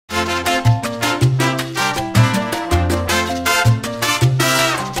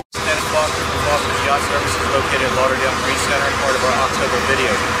located at Lauderdale Marine Center, part of our October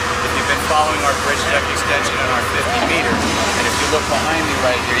video. If you've been following our bridge deck extension on our 50 meter, and if you look behind me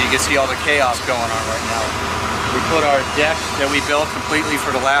right here, you can see all the chaos going on right now. We put our deck that we built completely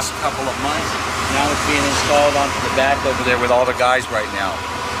for the last couple of months. Now it's being installed onto the back over there with all the guys right now.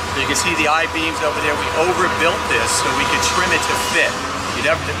 So you can see the I-beams over there. We overbuilt this so we could trim it to fit. You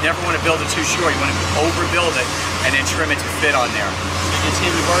never want to build it too short. You want to overbuild it and then trim it to fit on there. So you can see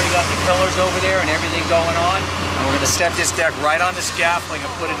we've already got the pillars over there and everything going on. And we're going to set this deck right on the scaffolding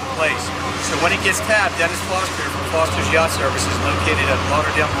and put it in place. So when it gets tabbed, Dennis Foster from Foster's Yacht Services, located at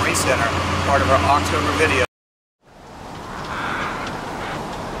Lauderdale Marine Center, part of our October video.